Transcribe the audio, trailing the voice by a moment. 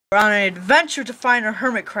We're on an adventure to find a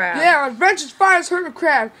hermit crab. Yeah, our adventure to find this hermit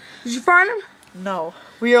crab. Did you find him? No.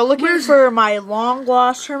 We are looking for my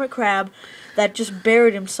long-lost hermit crab that just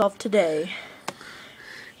buried himself today.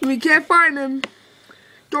 We can't find him.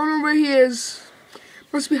 Don't know where he is.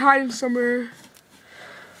 Must be hiding somewhere.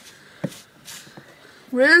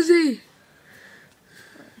 Where is he?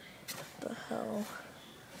 What the hell?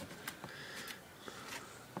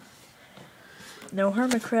 No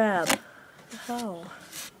hermit crab. What the hell?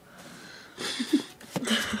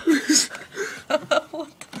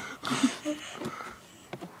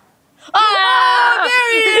 Oh, there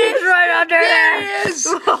he is! He's right under there! There he is!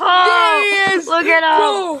 There he is! Look at him!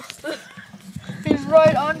 Whoa. He's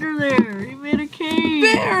right under there! He made a cave!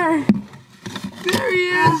 There! There he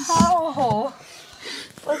is! Oh!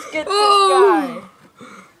 Let's get this guy!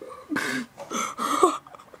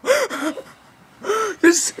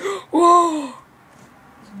 This... Whoa!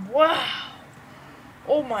 Wow!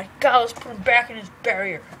 Oh my god, let's put him back in his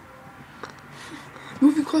barrier.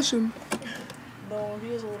 Move your cushion. No, he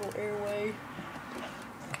has a little airway.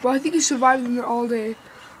 Well, I think he survived in there all day.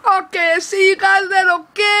 Okay, see you guys then,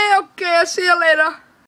 okay? Okay, see you later.